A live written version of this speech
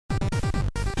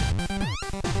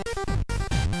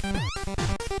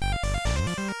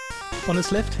On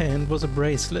his left hand was a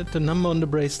bracelet. The number on the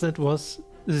bracelet was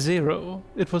 0.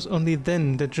 It was only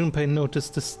then that Junpei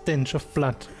noticed the stench of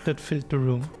blood that filled the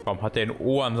room. Warum hat er ein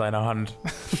Ohr an seiner Hand?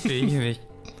 Verstehe ich nicht.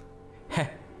 Hä?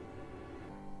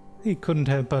 He couldn't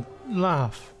help but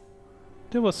laugh.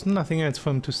 There was nothing else for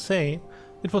him to say.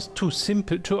 It was too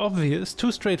simple, too obvious,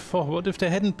 too straightforward. If there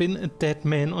hadn't been a dead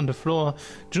man on the floor,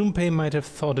 Junpei might have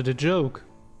thought it a joke.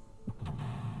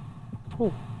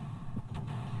 Oh.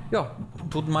 Ja,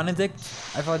 toten Mann entdeckt.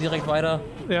 Einfach direkt weiter.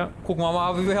 Ja. Gucken wir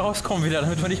mal, wie wir herauskommen wieder,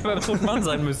 damit wir nicht beim toten Mann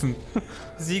sein müssen.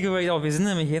 Siege wir auch. Wir sind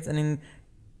nämlich jetzt in den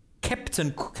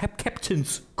Captain's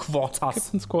Quarters.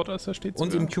 Captain's Quarters, da steht's.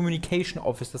 Und im Communication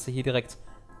Office, das er hier direkt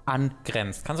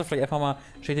angrenzt. Kannst du vielleicht einfach mal,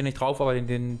 steht hier nicht drauf, aber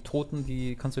den Toten,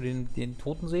 kannst du den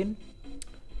Toten sehen?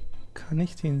 Kann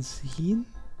ich den sehen?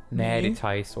 Nee,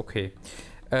 Details, okay.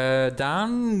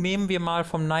 Dann nehmen wir mal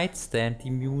vom Nightstand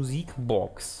die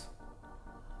Musikbox.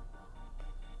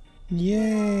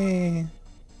 Yay!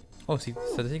 Oh, sieht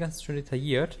tatsächlich ganz schön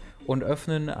detailliert. Und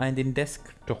öffnen den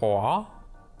Desk-Drawer.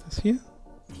 Das hier?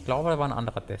 Ich glaube, da war ein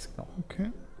anderer Desk noch.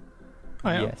 Okay.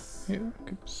 Ah ja, yes. Hier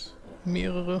gibt's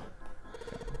mehrere.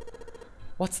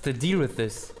 What's the deal with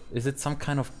this? Is it some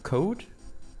kind of code?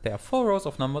 There are 4 rows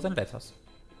of numbers and letters.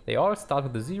 They all start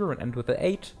with a 0 and end with a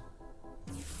 8,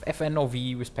 F, N or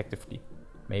V respectively.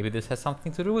 Maybe this has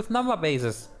something to do with number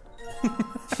bases.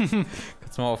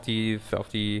 Kannst du mal auf die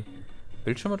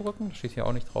Bildschirme drücken? Das steht hier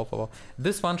auch nicht drauf, aber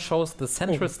this one shows the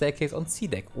central staircase on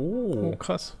C-Deck. Oh,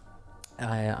 krass.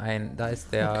 Da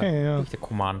ist der, der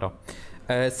Commander.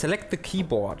 Select the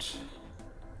keyboard.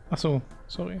 Ach so,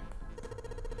 sorry.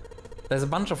 There's a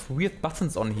bunch of weird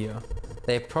buttons on here.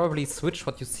 They probably switch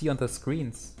what you see on the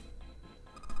screens.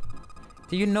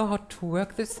 Do you know how to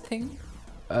work this thing?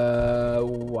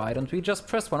 Why don't we just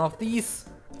press one of these?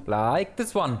 Like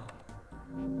this one.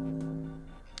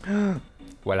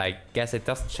 Well, I guess it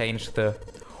does change the...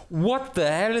 What the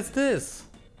hell is this?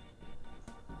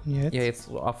 Jetzt? Ja, jetzt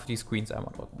auf die Screens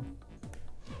einmal drücken.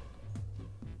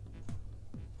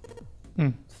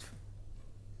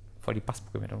 Voll die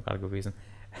Bassprogrammierung gerade gewesen.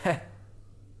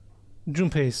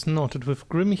 Junpei snorted with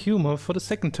grim humor for the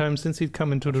second time since he'd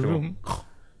come into the room.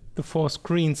 The 4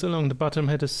 screens along the bottom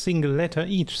had a single letter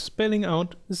each, spelling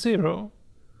out 0.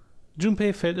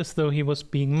 Junpei felt as though he was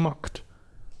being mocked.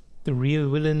 The real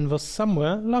villain was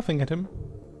somewhere laughing at him.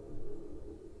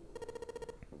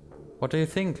 What do you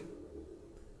think?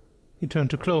 He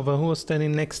turned to Clover, who was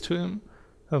standing next to him.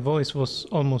 Her voice was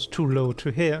almost too low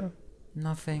to hear.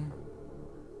 Nothing.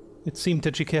 It seemed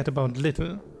that she cared about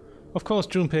little. Of course,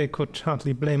 Junpei could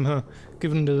hardly blame her.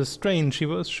 Given the strain she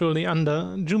was surely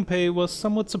under, Junpei was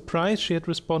somewhat surprised she had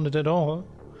responded at all.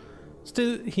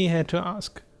 Still, he had to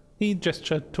ask. He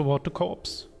gestured toward the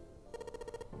corpse.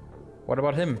 What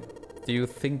about him? Do you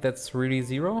think that's really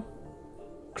 0?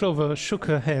 Clover shook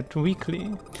her head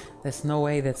weakly. There's no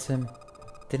way that's him.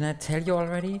 Didn't I tell you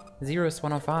already? 0 is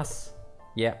one of us.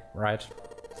 Yeah, right.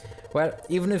 Well,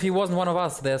 even if he wasn't one of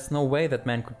us, there's no way that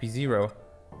man could be 0.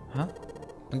 Huh?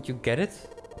 Don't you get it?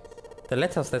 The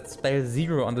letters that spell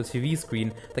 0 on the TV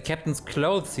screen, the captain's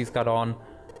clothes he's got on,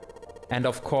 and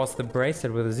of course the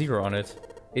bracelet with a 0 on it.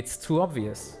 It's too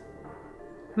obvious.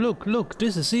 Look,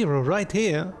 this is 0 right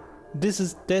here.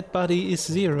 This dead body is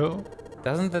 0.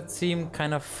 Doesn't that seem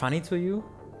kind of funny to you?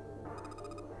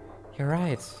 You're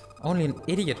right. Only an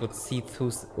idiot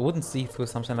wouldn't see through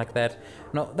something like that.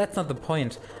 No, that's not the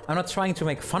point. I'm not trying to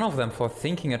make fun of them for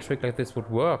thinking a trick like this would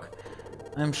work.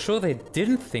 I'm sure they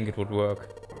didn't think it would work.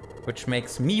 Which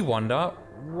makes me wonder,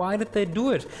 why did they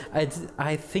do it?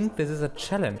 I think this is a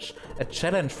challenge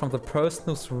from the person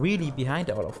who's really behind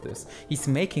all of this. He's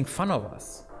making fun of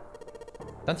us.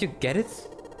 Don't you get it?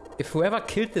 If whoever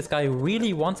killed this guy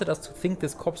really wanted us to think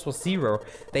this corpse was 0,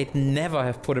 they'd never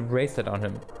have put a bracelet on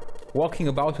him. Walking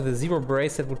about with a 0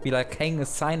 bracelet would be like hanging a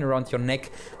sign around your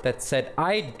neck that said,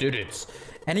 I did it.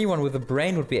 Anyone with a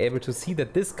brain would be able to see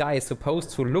that this guy is supposed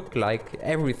to look like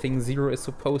everything 0 is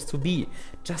supposed to be,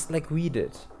 just like we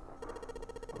did.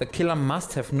 The killer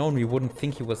must have known we wouldn't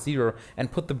think he was 0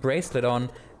 and put the bracelet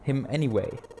on him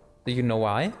anyway. Do you know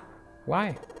why?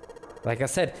 Why? Like I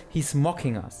said, he's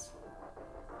mocking us.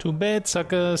 Too bad,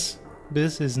 suckers.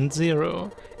 This isn't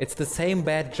 0. It's the same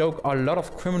bad joke a lot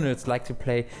of criminals like to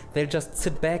play. They'll just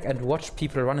sit back and watch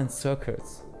people run in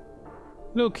circles.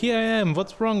 Look, here I am.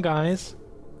 What's wrong, guys?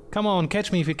 Come on,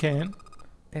 catch me if you can.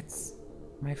 That's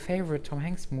my favorite Tom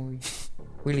Hanks movie.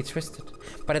 Really twisted.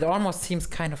 But it almost seems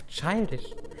kind of childish.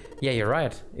 Yeah, you're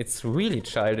right. It's really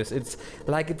childish. It's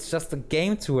like it's just a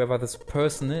game to whoever this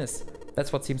person is.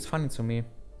 That's what seems funny to me.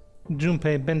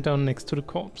 Junpei bent down next to the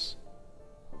corpse.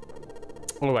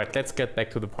 Alright, let's get back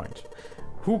to the point.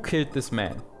 Who killed this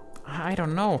man? I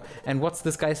don't know. And what's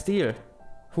this guy's deal?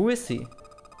 Who is he?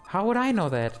 How would I know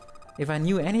that? If I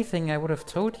knew anything, I would have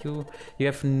told you. You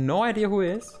have no idea who he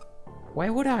is? Why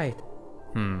would I?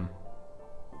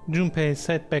 Junpei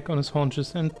sat back on his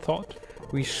haunches and thought.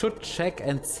 We should check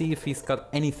and see if he's got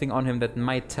anything on him that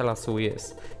might tell us who he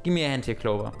is. Give me a hand here,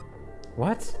 Clover.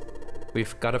 What?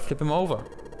 We've got to flip him over.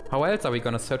 How else are we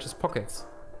gonna search his pockets?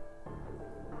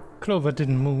 Clover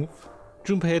didn't move.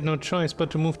 Junpei had no choice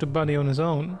but to move the body on his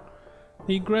own.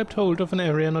 He grabbed hold of an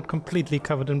area not completely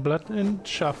covered in blood and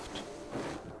shoved.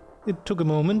 It took a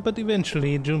moment, but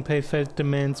eventually Junpei felt the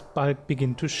man's bulk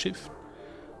begin to shift.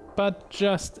 But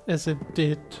just as it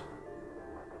did,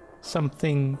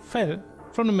 something fell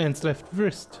from the man's left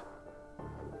wrist.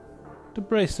 The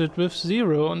bracelet with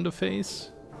 0 on the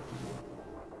face.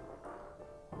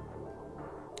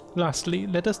 Lastly,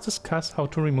 let us discuss how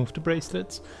to remove the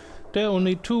bracelets. There are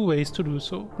only 2 ways to do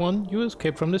so. 1, you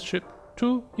escape from this ship.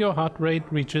 2, your heart rate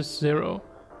reaches 0.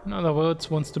 In other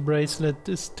words, once the bracelet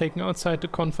is taken outside the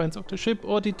confines of the ship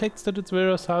or detects that its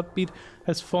wearer's heartbeat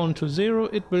has fallen to 0,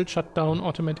 it will shut down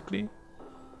automatically.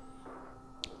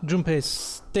 Junpei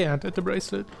stared at the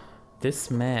bracelet.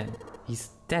 This man, he's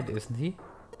dead, isn't he?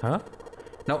 Huh?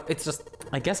 No, it's just,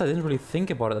 I guess I didn't really think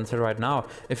about it until right now.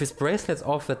 If his bracelet's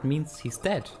off, that means he's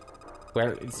dead.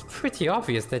 Well, it's pretty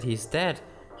obvious that he's dead.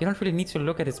 You don't really need to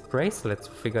look at his bracelet to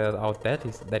figure out that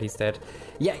he's dead.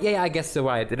 Yeah, I guess you're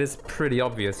right. It is pretty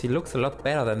obvious. He looks a lot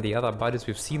better than the other bodies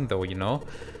we've seen though, you know?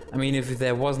 I mean, if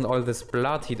there wasn't all this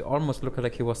blood, he'd almost look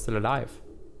like he was still alive.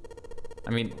 I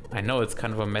mean, I know it's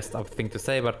kind of a messed up thing to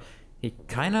say, but he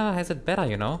kinda has it better,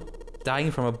 you know?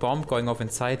 Dying from a bomb going off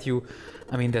inside you.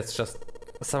 I mean, that's just...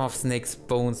 Some of Snake's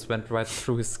bones went right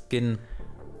through his skin.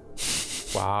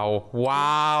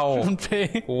 Wow.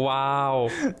 Junpei. Wow.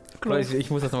 Ich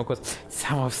muss das nochmal kurz.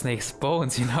 Some of Snake's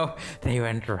bones, you know, they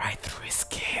went right through his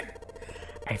skin.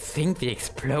 I think the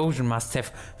explosion must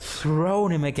have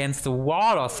thrown him against the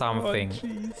wall or something.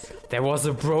 Oh, there was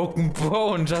a broken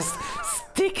bone just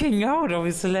sticking out of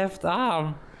his left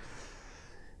arm.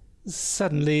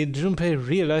 Suddenly, Junpei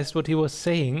realized what he was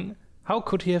saying. How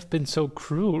could he have been so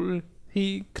cruel?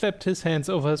 He clapped his hands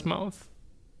over his mouth.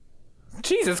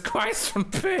 Jesus Christ,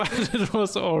 Junpei! But it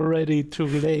was already too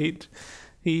late.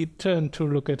 He turned to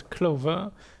look at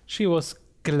Clover. She was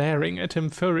glaring at him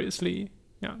furiously.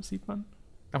 Ja, sieht man.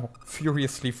 Oh,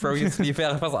 furiously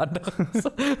wäre was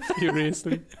anderes.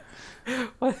 Furiously.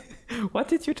 What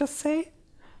did you just say?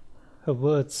 Her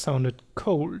words sounded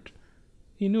cold.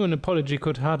 He knew an apology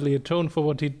could hardly atone for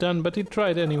what he'd done, but he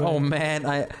tried anyway. Oh man,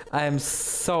 I am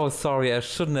so sorry. I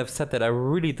shouldn't have said that. I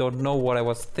really don't know what I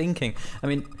was thinking. I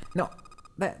mean, no,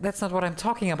 that's not what I'm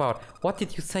talking about. What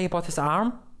did you say about his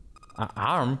arm?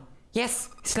 Arm? Yes,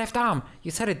 his left arm.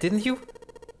 You said it, didn't you?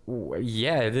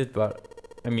 Yeah, I did, but...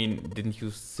 I mean, didn't you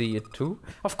see it too?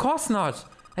 Of course not!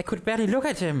 I could barely look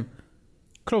at him.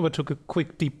 Clover took a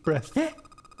quick, deep breath.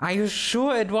 Are you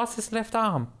sure it was his left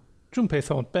arm? Junpei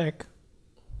thought back.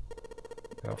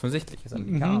 Ja, offensichtlich ist er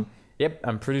klar. Yep,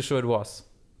 I'm pretty sure it was.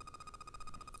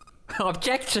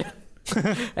 Objection!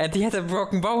 And he had a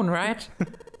broken bone, right?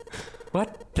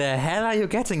 What the hell are you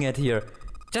getting at here?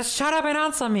 Just shut up and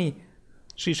answer me!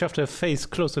 She shoved her face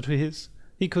closer to his.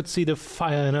 He could see the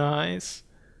fire in her eyes.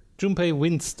 Junpei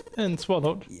winced and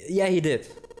swallowed. Yeah, he did.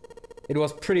 It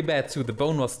was pretty bad too. The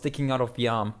bone was sticking out of the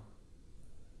arm.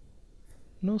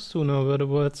 No sooner were the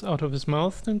words out of his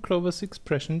mouth than Clover's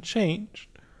expression changed.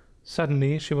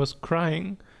 Suddenly, she was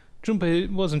crying.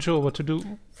 Junpei wasn't sure what to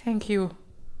do. Thank you.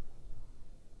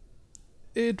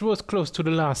 It was close to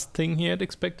the last thing he had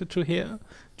expected to hear.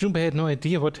 Junpei had no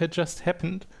idea what had just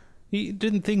happened. He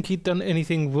didn't think he'd done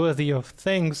anything worthy of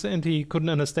thanks, and he couldn't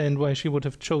understand why she would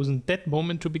have chosen that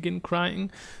moment to begin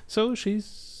crying. So he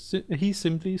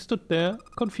simply stood there,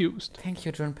 confused. Thank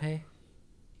you, Junpei.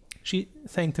 She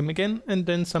thanked him again, and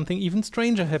then something even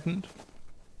stranger happened.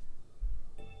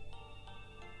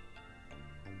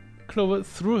 Clover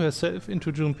threw herself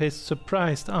into Junpei's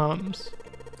surprised arms.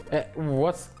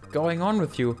 What's going on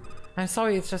with you? I'm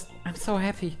sorry, it's just, I'm so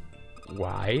happy.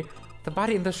 Why? The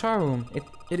body in the showroom,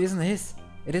 it isn't his.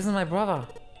 It isn't my brother.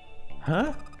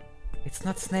 Huh? It's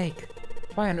not Snake.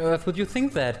 Why on earth would you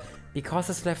think that? Because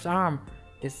his left arm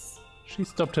is... She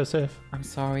stopped herself. I'm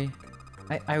sorry.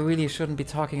 I really shouldn't be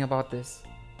talking about this.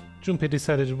 Junpei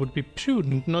decided it would be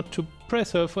prudent not to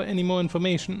press her for any more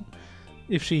information.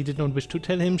 If she did not wish to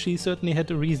tell him, she certainly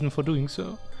had a reason for doing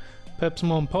so. Perhaps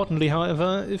more importantly,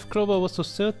 however, if Clover was so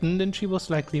certain, then she was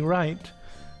likely right.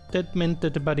 That meant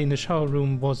that the body in the shower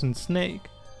room wasn't Snake.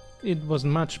 It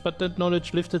wasn't much, but that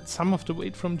knowledge lifted some of the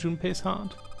weight from Junpei's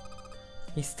heart.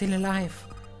 He's still alive.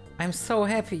 I'm so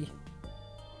happy.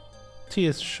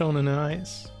 Tears shone in her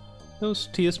eyes. Those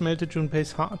tears melted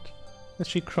Junpei's heart. As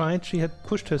she cried, she had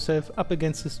pushed herself up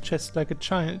against his chest like a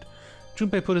child.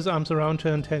 Junpei put his arms around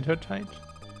her and held her tight.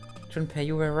 Junpei,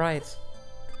 you were right.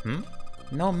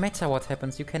 No matter what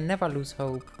happens, you can never lose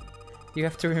hope. You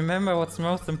have to remember what's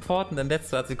most important, and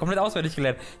that's what komplett auswendig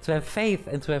gelernt. To have faith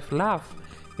and to have love.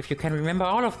 If you can remember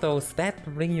all of those, that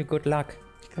will bring you good luck.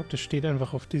 Ich glaube, das steht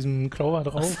einfach auf diesem Clover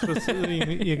drauf, das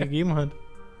ihr gegeben hat.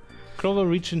 Clover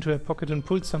reached into her pocket and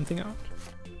pulled something out.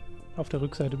 Auf der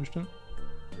Rückseite bestimmt.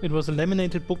 It was a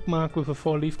laminated bookmark with a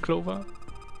 4-leaf clover.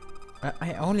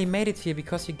 I only made it here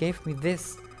because you gave me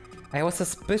this. I was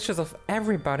suspicious of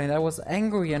everybody and I was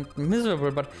angry and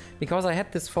miserable, but because I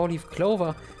had this 4-leaf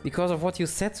clover, because of what you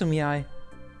said to me,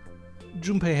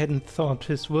 Junpei hadn't thought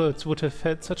his words would have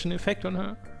had such an effect on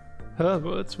her. Her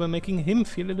words were making him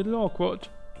feel a little awkward.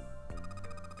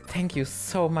 Thank you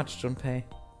so much, Junpei.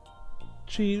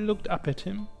 She looked up at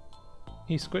him.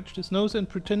 He scratched his nose and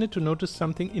pretended to notice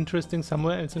something interesting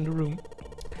somewhere else in the room.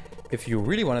 If you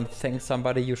really want to thank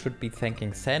somebody, you should be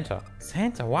thanking Santa.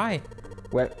 Santa, why?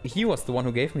 Well, he was the one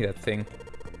who gave me that thing.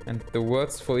 And the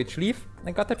words for each leaf,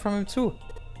 I got that from him too.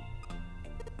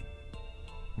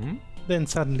 Then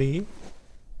suddenly,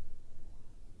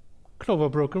 Clover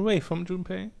broke away from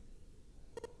Junpei.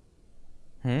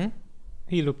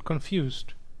 He looked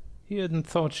confused. He hadn't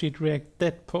thought she'd react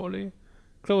that poorly.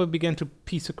 Clover began to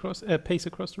pace across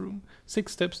the room.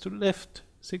 6 steps to the left,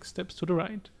 6 steps to the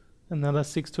right, another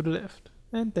 6 to the left,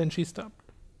 and then she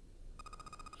stopped.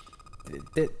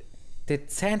 Did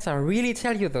Santa really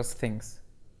tell you those things?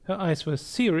 Her eyes were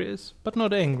serious, but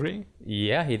not angry.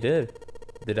 Yeah, he did.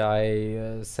 Did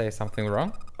I say something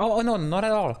wrong? Oh, no, not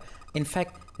at all. In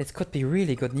fact, this could be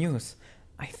really good news.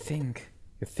 I think.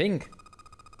 You think?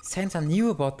 Santa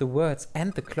knew about the words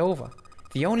and the clover.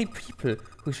 The only people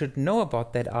who should know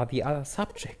about that are the other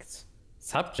subjects.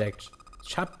 Subjects?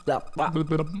 Subject.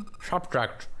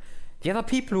 The other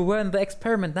people who were in the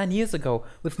experiment 9 years ago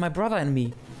with my brother and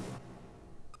me.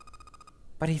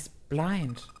 But he's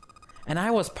blind. And I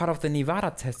was part of the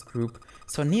Nevada test group,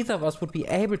 so neither of us would be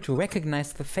able to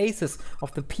recognize the faces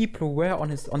of the people who were on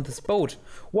this boat.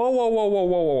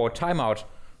 Whoa, time out.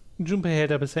 Junpei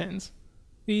held up his hands.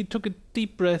 He took a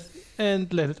deep breath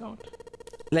and let it out.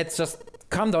 Let's just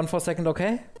calm down for a second,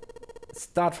 okay?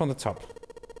 Start from the top.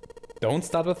 Don't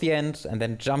start with the end and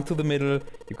then jump to the middle.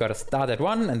 You gotta start at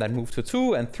 1 and then move to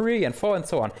 2 and 3 and 4 and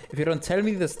so on. If you don't tell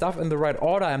me the stuff in the right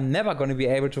order, I'm never gonna be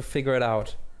able to figure it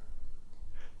out.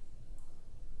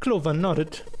 Clover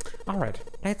nodded. Alright,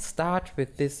 let's start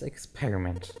with this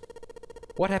experiment.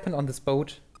 What happened on this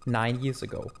boat 9 years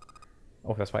ago?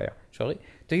 Oh, das war ja. Sorry.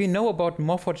 Do you know about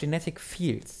morphogenetic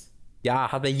fields? Ja,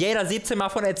 hat mir jeder 17 Mal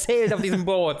von erzählt auf diesem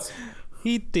Boot.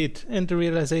 He did, and the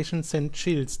realization sent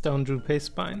chills down Junpei's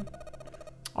spine.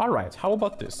 Alright, how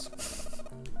about this?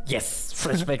 Yes,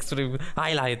 flashbacks to the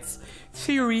highlights.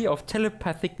 Theory of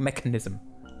telepathic mechanism.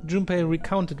 Junpei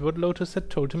recounted what Lotus had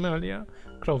told him earlier.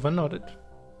 Clover nodded.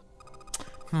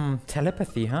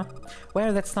 Telepathy, huh?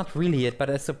 Well, that's not really it, but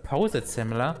I suppose it's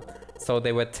similar. So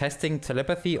they were testing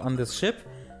telepathy on this ship?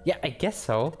 Yeah, I guess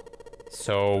so.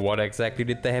 So what exactly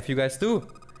did they have you guys do?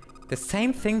 The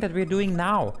same thing that we're doing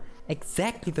now.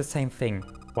 Exactly the same thing.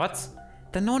 What?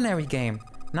 The Nonary game.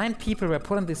 9 people were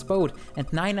put on this boat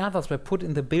and 9 others were put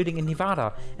in the building in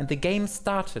Nevada, and the game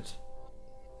started.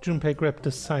 Junpei grabbed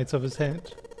the sides of his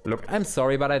head. Look, I'm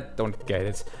sorry, but I don't get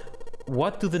it.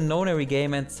 What do the Nonary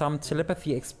game and some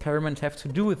telepathy experiment have to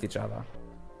do with each other?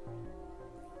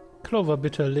 Clover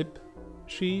bit her lip.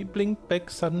 She blinked back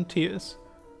sudden tears.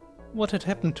 What had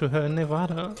happened to her in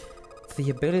Nevada? The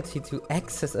ability to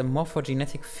access a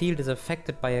morphogenetic field is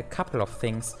affected by a couple of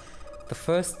things. The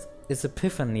first is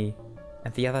epiphany,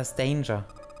 and the other is danger.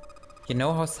 You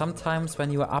know how sometimes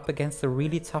when you are up against a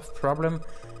really tough problem,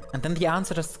 and then the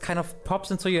answer just kind of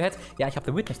pops into your head? Ja, ich habe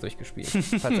The Witness durchgespielt,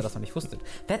 falls ihr das noch nicht wusstet.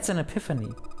 That's an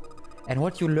epiphany. And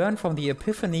what you learn from the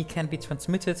epiphany can be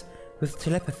transmitted with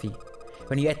telepathy.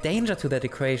 When you add danger to that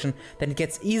equation, then it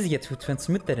gets easier to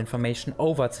transmit that information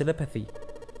over telepathy.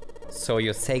 So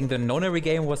you're saying the Nonary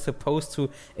game was supposed to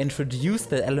introduce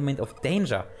the element of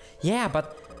danger? Yeah,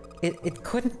 but it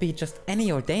couldn't be just any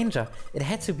old danger. It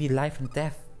had to be life and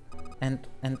death. And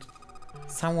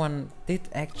someone did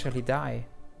actually die.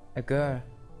 A girl.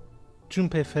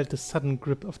 Junpei felt a sudden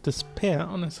grip of despair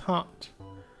on his heart.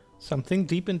 Something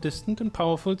deep and distant and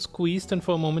powerful squeezed, and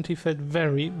for a moment he felt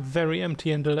very, very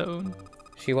empty and alone.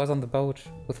 She was on the boat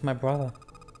with my brother.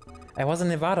 I was in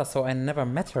Nevada, so I never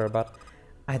met her, but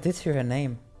I did hear her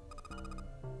name.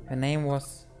 Her name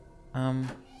was...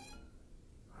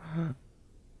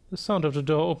 The sound of the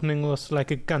door opening was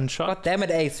like a gunshot. God damn it,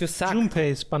 Ace, you suck.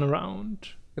 Junpei spun around.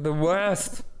 You're the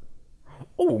worst.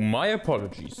 Oh, my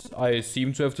apologies. I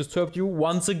seem to have disturbed you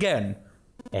once again.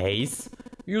 Ace,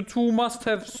 you two must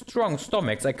have strong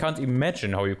stomachs. I can't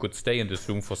imagine how you could stay in this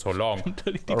room for so long.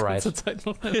 Alright.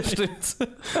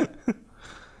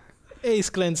 Ace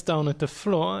glanced down at the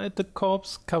floor, at the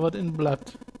corpse covered in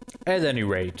blood. At any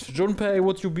rate, Junpei,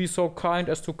 would you be so kind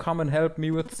as to come and help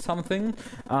me with something?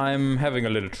 I'm having a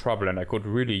little trouble and I could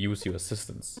really use your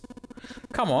assistance.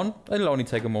 Come on, it'll only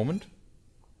take a moment.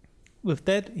 With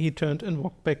that, he turned and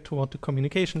walked back toward the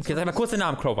communications. Okay, sag mal kurz den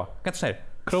Namen, Clover. Ganz schnell.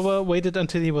 Clover waited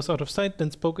until he was out of sight,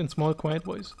 then spoke in small, quiet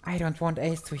voice. I don't want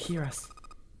Ace to hear us.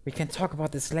 We can talk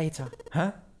about this later.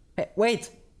 Huh? Hey,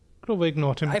 wait! Clover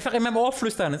ignored him. Einfach in meinem Ohr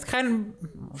flüstern. Ist kein...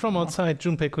 From outside,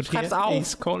 Junpei could hear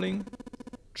Ace calling.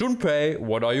 Junpei,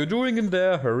 what are you doing in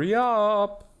there? Hurry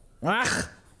up! Ach!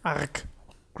 Arg!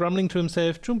 Grumbling to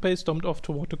himself, Junpei stomped off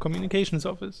toward the communications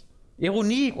office.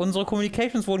 Ironie, unsere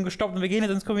Communications wurden gestoppt und wir gehen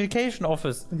jetzt ins Communication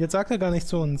Office. Und jetzt sagt er gar nichts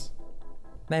zu uns.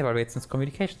 Nee, weil wir jetzt ins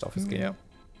Communications Office gehen. Ja.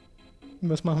 Und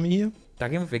was machen wir hier?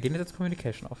 Wir gehen jetzt ins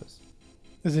Communication Office.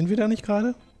 Sind wir da nicht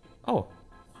gerade? Oh,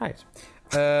 right.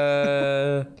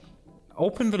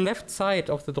 Open the left side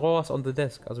of the drawers on the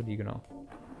desk. Also die, genau.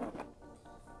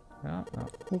 Ja.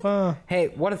 Hurra!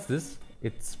 Hey, what is this?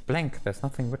 It's blank. There's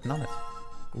nothing written on it.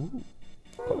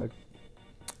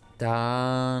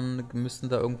 Dann müssten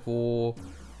da irgendwo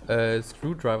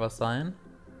Screwdrivers sein.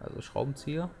 Also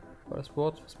Schraubenzieher war das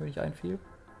Wort, was mir nicht einfiel.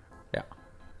 Ja.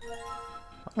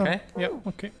 Okay. Ja,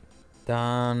 okay.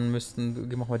 Dann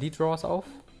machen wir die Drawers auf.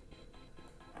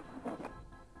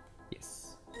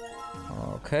 Yes.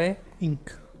 Okay.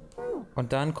 Ink.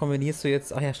 Und dann kombinierst du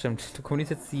jetzt, ach ja stimmt, du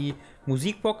kombinierst jetzt die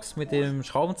Musikbox mit dem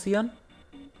Schraubenziehern.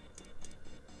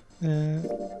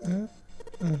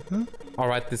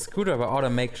 Alright, the screwdriver ought to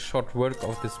make short work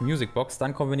of this music box.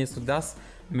 Dann kombinierst du das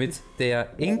mit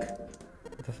der Ink.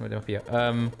 Das mit dem Papier.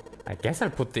 I guess I'll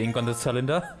put the ink on the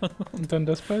cylinder. Und dann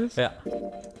das beides? Ja.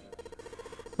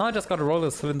 Now I just gotta roll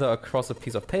the cylinder across a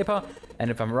piece of paper. And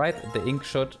if I'm right, the ink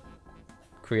should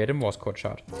create a Morse Code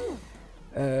chart.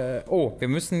 Wir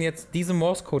müssen jetzt diese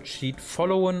Morse Code Sheet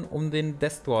followen, um den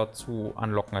Desk-Door zu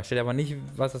unlocken. Da steht aber nicht,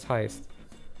 was es heißt.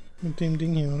 Mit dem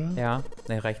Ding hier, oder? Ja,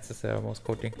 ne, rechts ist der Morse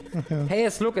Code Ding. Ja. Hey,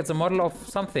 look, it's a model of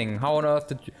something. How on earth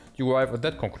did you arrive at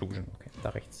that conclusion? Okay,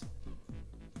 da rechts.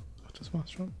 Ach, das war's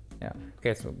schon. Ja, okay,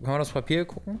 jetzt können wir das Papier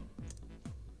gucken.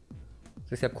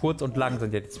 Es ist ja kurz und lang,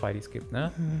 sind ja die zwei, die es gibt,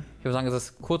 ne? Ich würde sagen, es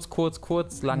ist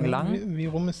kurz, lang. Wie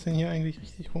rum ist denn hier eigentlich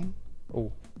richtig rum?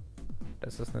 Oh,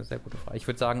 das ist eine sehr gute Frage. Ich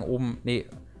würde sagen, oben, nee,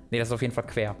 das ist auf jeden Fall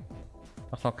quer.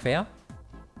 Mach mal quer.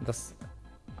 Und das,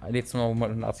 jetzt mal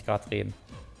 180 Grad drehen.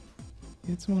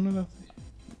 Jetzt mal 180?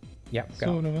 Ja, so,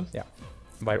 genau. Oder was? Ja,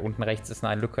 weil unten rechts ist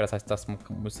eine Lücke, das heißt, das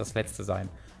muss das letzte sein.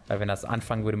 Weil wenn das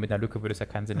anfangen würde mit einer Lücke, würde es ja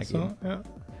keinen Sinn ergeben. Ja.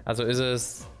 Also ist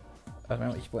es,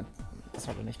 das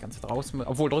sollte nicht ganz draußen,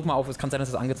 obwohl, drück mal auf, es kann sein, dass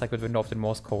es angezeigt wird, wenn du auf den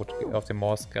Morse-Code, auf dem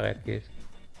Morse-Gerät gehst.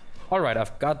 Alright,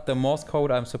 I've got the Morse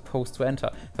code I'm supposed to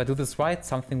enter. If I do this right,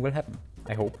 something will happen.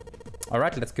 I hope.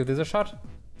 Alright, let's give this a shot.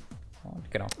 Und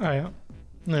genau. Ah ja.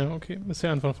 Naja, okay. Ist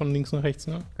ja einfach von links nach rechts,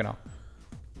 ne? Genau.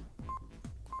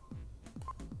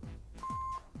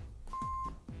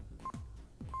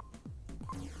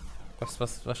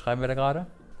 Was schreiben wir da gerade?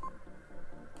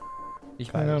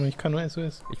 Keine Ahnung, ich kann nur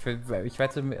SOS. Ich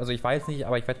weiß nicht,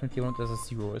 aber ich wette mit dir, dass es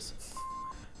Zero ist.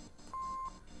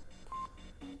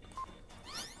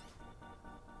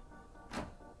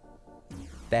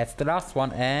 That's the last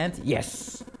one and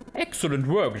yes! Excellent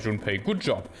work, Junpei. Good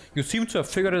job. You seem to have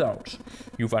figured it out.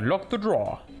 You've unlocked the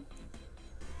drawer.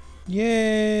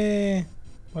 Yay!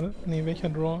 Warte, nee, welcher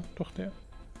Drawer? Doch der.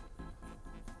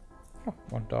 Ja,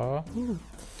 und da.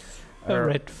 A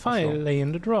red file lay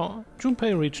in the drawer.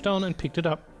 Junpei reached down and picked it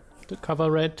up. The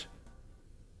cover read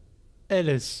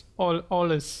Alice.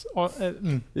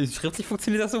 Schriftlich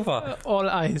funktioniert das super. All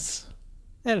eyes.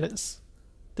 Alice.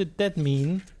 Did that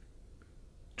mean?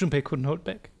 Junpei couldn't hold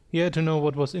back. He had to know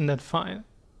what was in that file.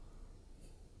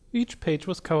 Each page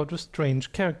was covered with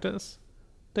strange characters.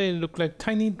 They looked like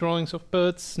tiny drawings of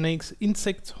birds, snakes,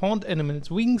 insects, horned animals,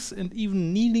 wings, and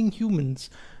even kneeling humans.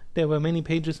 There were many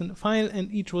pages in the file,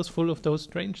 and each was full of those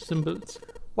strange symbols.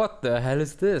 What the hell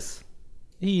is this?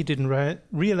 He didn't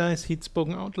realize he'd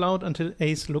spoken out loud until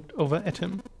Ace looked over at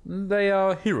him. They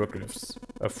are hieroglyphs,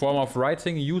 a form of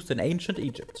writing used in ancient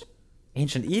Egypt.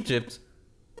 Ancient Egypt?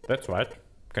 That's right.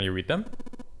 Can you read them?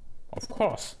 Of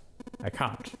course. I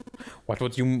can't.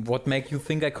 What make you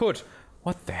think I could?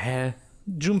 What the hell?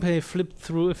 Junpei flipped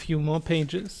through a few more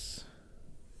pages.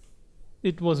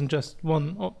 It wasn't just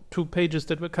 1 or 2 pages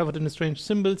that were covered in the strange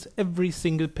symbols, every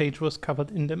single page was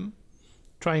covered in them.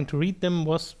 Trying to read them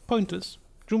was pointless.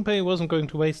 Junpei wasn't going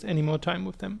to waste any more time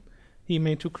with them. He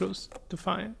made too close to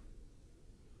fire.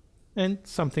 And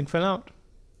something fell out.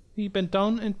 He bent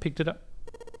down and picked it up.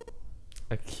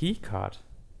 A key card.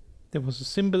 There was a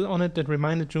symbol on it that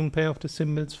reminded Junpei of the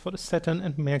symbols for the Saturn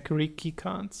and Mercury key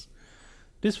cards.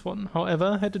 This one,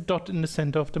 however, had a dot in the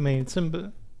center of the male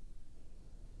symbol.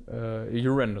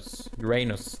 Uranus.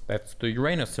 That's the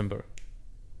Uranus symbol.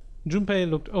 Junpei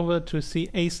looked over to see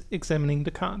Ace examining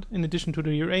the card. In addition to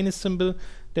the Uranus symbol,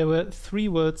 there were 3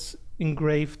 words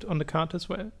engraved on the card as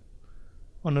well.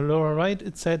 On the lower right,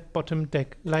 it said Bottom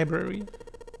Deck Library.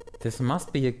 This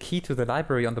must be a key to the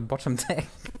library on the bottom deck.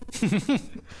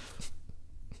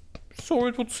 So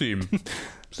it would seem.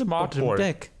 Smart Bottom boy.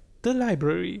 Deck, the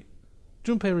library.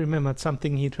 Junpei remembered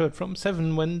something he'd heard from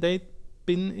Seven when they'd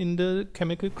been in the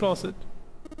chemical closet.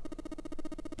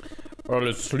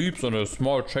 Alice sleeps in a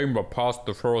small chamber past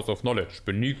the furrows of knowledge,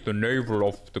 beneath the navel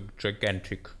of the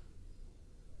gigantic.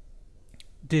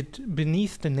 Did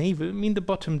beneath the navel mean the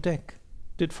bottom deck?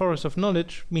 Did forest of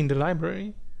knowledge mean the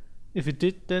library? If it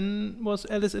did, then was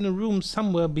Alice in a room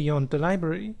somewhere beyond the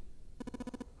library?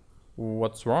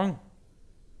 What's wrong?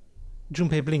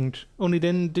 Junpei blinked. Only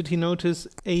then did he notice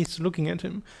Ace looking at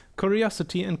him,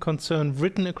 curiosity and concern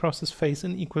written across his face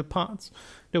in equal parts.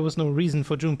 There was no reason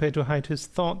for Junpei to hide his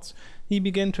thoughts. He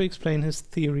began to explain his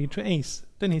theory to Ace.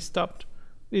 Then he stopped.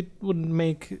 It wouldn't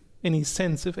make any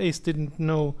sense if Ace didn't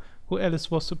know who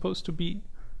Alice was supposed to be.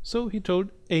 So he told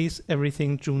Ace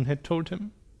everything June had told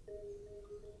him.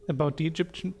 About the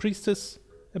Egyptian priestess,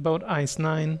 about Ice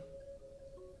 9,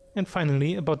 and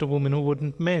finally about the woman who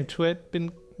wouldn't melt, who had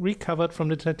been recovered from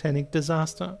the Titanic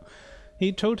disaster.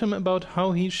 He told him about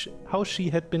how she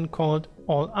had been called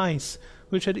All Ice,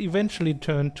 which had eventually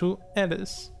turned to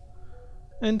Alice,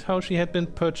 and how she had been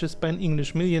purchased by an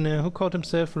English millionaire who called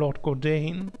himself Lord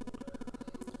Godain.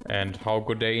 And how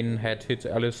Godain had hit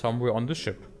Alice somewhere on the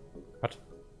ship. What?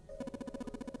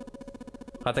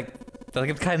 Das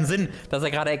ergibt keinen Sinn, dass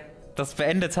er gerade das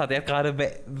beendet hat. Er hat gerade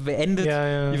beendet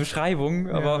die Beschreibung,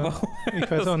 aber warum? Ich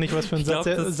weiß auch nicht, was für ein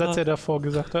Satz er davor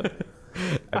gesagt hat.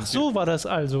 Ach so war das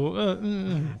also.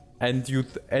 And you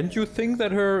think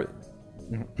that her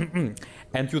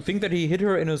and you think that he hid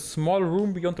her in a small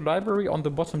room beyond the library on the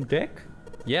bottom deck?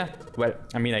 Yeah, well,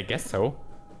 I mean, I guess so.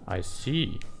 I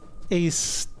see. Ace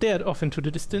stared off into the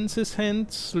distance, his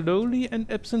hand slowly and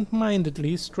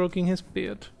absent-mindedly stroking his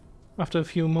beard. After a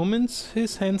few moments,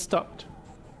 his hand stopped.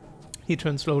 He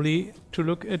turned slowly to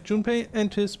look at Junpei,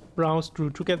 and his brows drew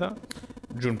together.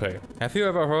 Junpei, have you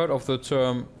ever heard of the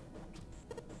term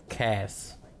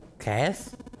CAS?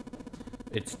 CAS?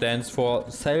 It stands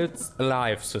for Cells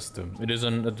Alive System. It is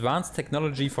an advanced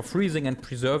technology for freezing and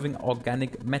preserving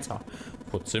organic matter.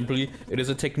 Put simply, it is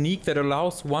a technique that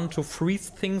allows one to freeze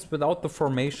things without the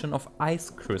formation of ice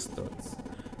crystals.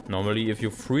 Normally, if you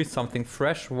freeze something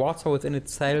fresh, water within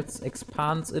its cells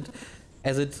expands it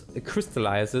as it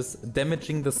crystallizes,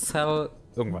 damaging the cell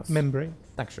membrane.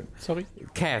 Dankeschön. Sorry.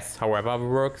 CAS, however,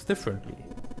 works differently.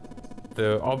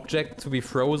 The object to be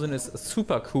frozen is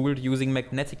supercooled using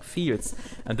magnetic fields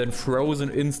and then frozen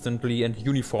instantly and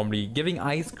uniformly, giving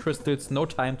ice crystals no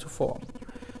time to form.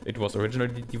 It was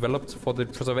originally developed for the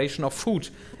preservation of food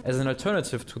as an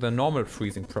alternative to the normal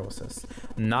freezing process.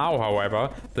 Now,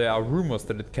 however, there are rumors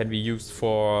that it can be used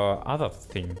for other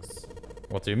things.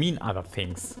 What do you mean, other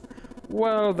things?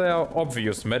 Well, there are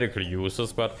obvious medical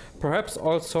uses, but perhaps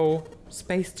also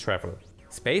space travel.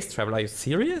 Space travel? Are you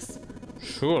serious?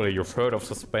 Surely you've heard of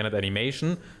suspended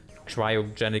animation,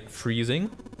 cryogenic freezing?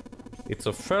 It's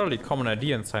a fairly common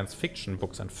idea in science fiction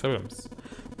books and films.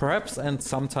 Perhaps and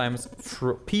sometimes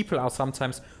people are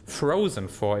sometimes frozen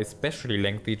for especially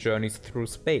lengthy journeys through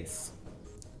space.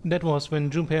 That was when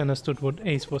Junpei understood what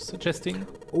Ace was suggesting.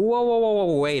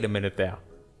 Whoa, wait a minute there.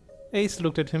 Ace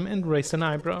looked at him and raised an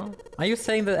eyebrow. Are you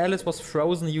saying that Alice was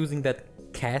frozen using that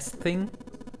cast thing?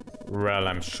 Well,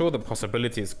 I'm sure the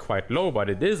possibility is quite low, but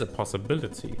it is a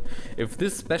possibility. If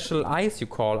this special ice you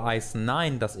call Ice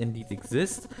 9 does indeed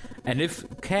exist, and if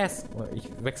CAS, ich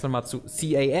wechsle mal zu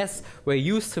CAS, were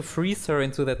used to freeze her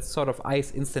into that sort of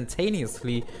ice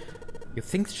instantaneously, you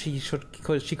think she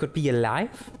could be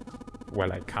alive?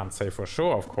 Well, I can't say for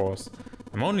sure, of course.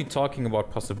 I'm only talking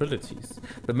about possibilities.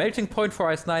 The melting point for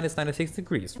Ice 9 is 96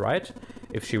 degrees, right?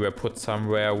 If she were put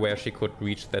somewhere where she could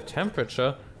reach that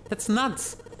temperature... That's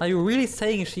nuts! Are you really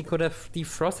saying she could have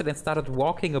defrosted and started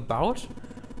walking about?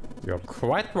 You're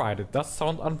quite right, it does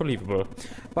sound unbelievable.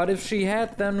 But if she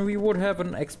had, then we would have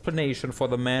an explanation for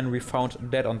the man we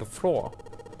found dead on the floor.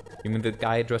 You mean the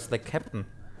guy dressed like Captain?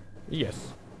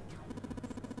 Yes.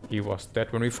 He was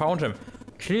dead when we found him.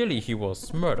 Clearly he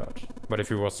was murdered. But if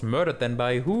he was murdered, then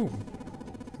by whom?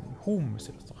 Whom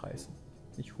müsste das doch heißen?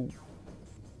 Nicht who.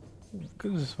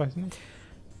 Das weiß ich nicht.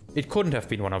 It couldn't have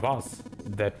been one of us.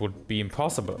 That would be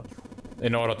impossible.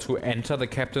 In order to enter the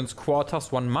captain's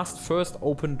quarters, one must first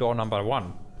open door number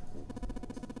 1.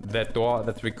 That door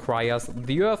that requires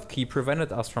the Earth key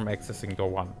prevented us from accessing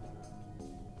door 1.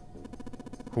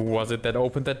 Who was it that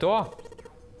opened that door?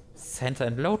 Santa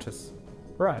and Lotus.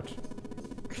 Right.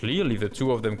 Clearly the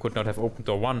two of them could not have opened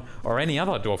door 1 or any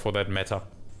other door for that matter.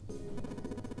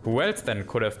 Who else then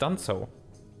could have done so?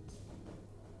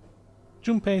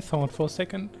 Junpei thought for a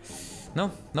second.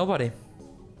 No, nobody.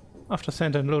 After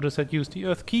Santa and Lotus had used the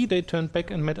Earth key, they turned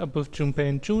back and met up with Junpei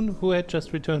and June, who had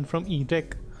just returned from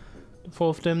E-Deck. The four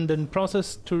of them then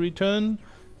processed to return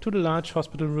to the large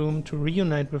hospital room to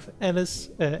reunite with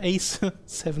Ace,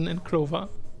 Seven and Clover.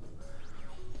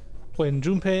 When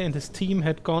Junpei and his team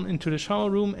had gone into the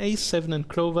shower room, Ace, Seven and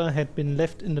Clover had been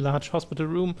left in the large hospital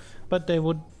room, but they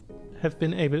would have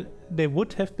been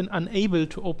unable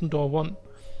to open door 1.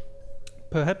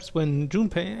 Perhaps when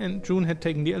Junpei and June had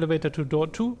taken the elevator to door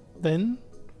 2, then?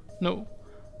 No,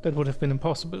 that would have been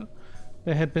impossible.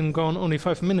 They had been gone only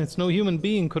 5 minutes. No human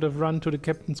being could have run to the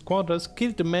captain's quarters,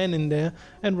 killed the man in there,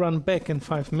 and run back in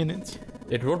 5 minutes.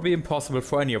 It would be impossible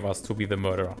for any of us to be the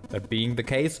murderer. That being the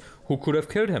case, who could have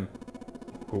killed him?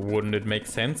 Wouldn't it make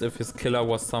sense if his killer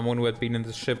was someone who had been in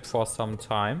the ship for some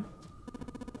time?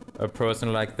 A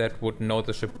person like that would know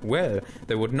the ship well.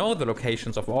 They would know the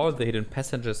locations of all the hidden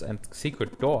passages and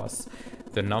secret doors.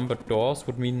 The numbered doors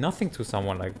would mean nothing to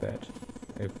someone like that.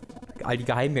 All die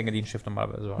Geheimgänge, die ein Schiff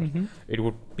normalerweise hat. It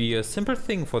would be a simple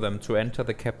thing for them to enter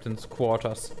the captain's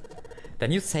quarters.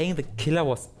 Then you're saying the killer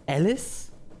was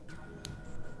Alice?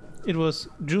 It was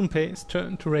Junpei's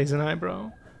turn to raise an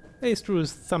eyebrow. Ace drew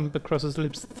his thumb across his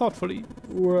lips thoughtfully.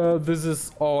 Well, this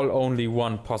is all only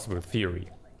one possible theory.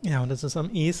 Ja, und das ist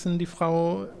am ehesten die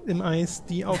Frau im Eis,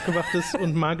 die aufgewacht ist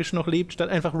und magisch noch lebt, statt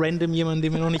einfach random jemanden,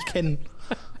 den wir noch nicht kennen.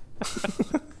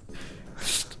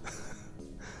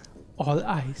 All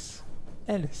eyes.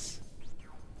 Alice.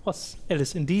 Was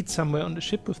Alice indeed somewhere on the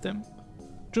ship with them?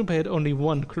 Junpei had only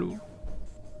one clue.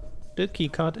 The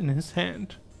keycard in his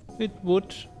hand. It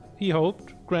would, he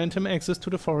hoped, grant him access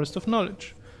to the Forest of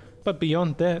Knowledge. But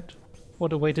beyond that,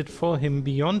 what awaited for him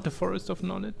beyond the Forest of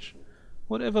Knowledge?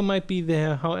 Whatever might be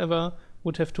there, however,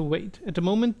 would have to wait. At the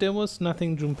moment, there was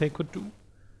nothing Junpei could do.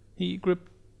 He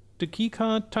gripped the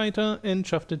keycard tighter and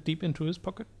shoved it deep into his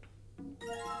pocket.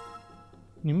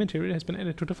 New material has been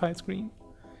added to the file screen.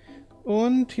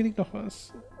 Und hier liegt noch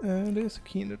was. There's a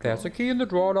key in the drawer. There's a key in the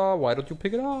drawer. Why don't you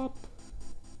pick it up?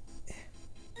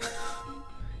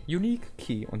 Unique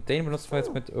Key. Und den benutzen wir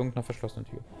jetzt mit irgendeiner verschlossenen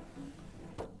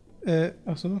Tür.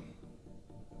 Achso.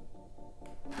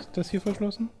 Ist das hier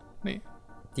verschlossen? Nee.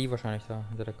 Die wahrscheinlich da,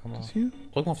 hinter der Kamera. Das hier?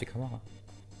 Drück mal auf die Kamera.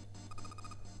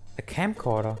 A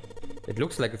camcorder. It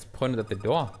looks like it's pointed at the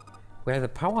door. Where the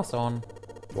power's on.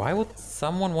 Why would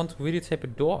someone want to videotape a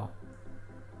door?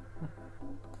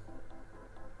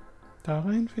 Da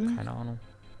rein vielleicht? Keine Ahnung.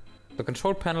 The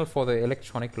control panel for the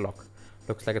electronic lock.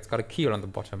 Looks like it's got a key on the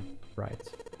bottom. Right.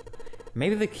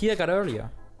 Maybe the key I got earlier.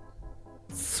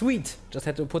 Sweet! Just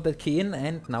had to put that key in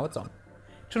and now it's on.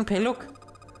 Junpei, look!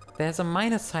 There's a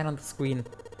minus sign on the screen.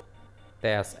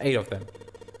 There's 8 of them.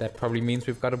 That probably means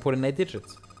we've got to put in 8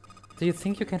 digits. Do you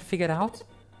think you can figure it out?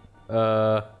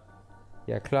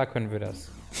 Ja, klar können wir das.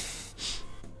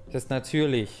 Das ist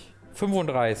natürlich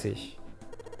 35.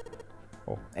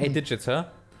 Oh, 8 digits, huh?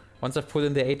 Once I've put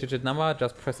in the 8-digit number,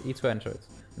 just press E to enter it.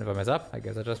 And if I mess up, I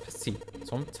guess I just press C.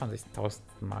 Zum 20.000.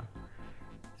 Mal.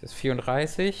 Das ist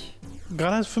 34.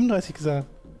 Gerade hast du 35 gesagt.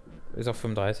 Ist auch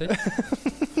 35.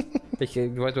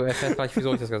 Du erfährst gleich,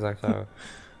 wieso ich das gesagt habe.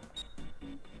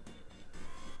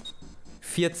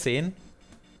 14.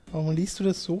 Warum liest du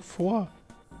das so vor?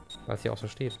 Weil es hier auch so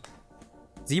steht.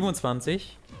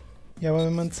 27. Ja, aber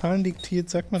wenn man Zahlen diktiert,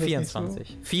 sagt man das 24.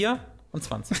 nicht so. 4 und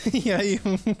 20. Ja,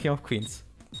 eben. King of Queens.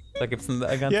 Da gibt's einen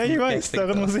ganzen... Ja, ich weiß,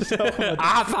 daran muss ich auch immer...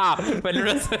 Aber! Wenn du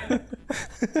das...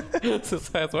 Das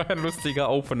ist halt so ein lustiger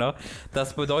Opener.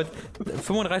 Das bedeutet,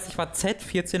 35 war Z,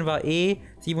 14 war E,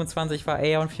 27 war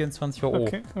R und 24 war O.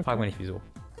 Okay. Frag mich nicht wieso.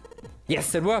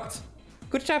 Yes, it worked!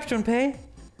 Good job, Junpei!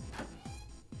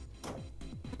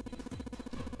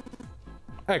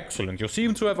 Excellent, you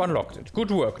seem to have unlocked it.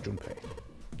 Good work, Junpei.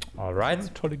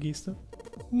 Alright. Tolle Geste.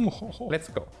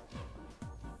 Let's go.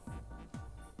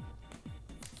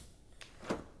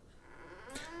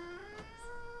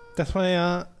 Das war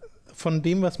ja von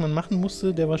dem, was man machen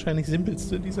musste, der wahrscheinlich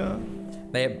simpelste dieser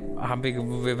Nee,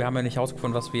 wir haben ja nicht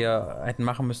herausgefunden, was wir hätten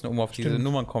machen müssen, um auf diese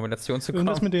Nummernkombination zu kommen.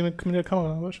 Irgendwas mit der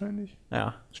Kamera wahrscheinlich.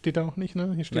 Ja. Steht da auch nicht,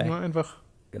 ne? Hier steht nur einfach...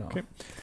 Genau. Okay.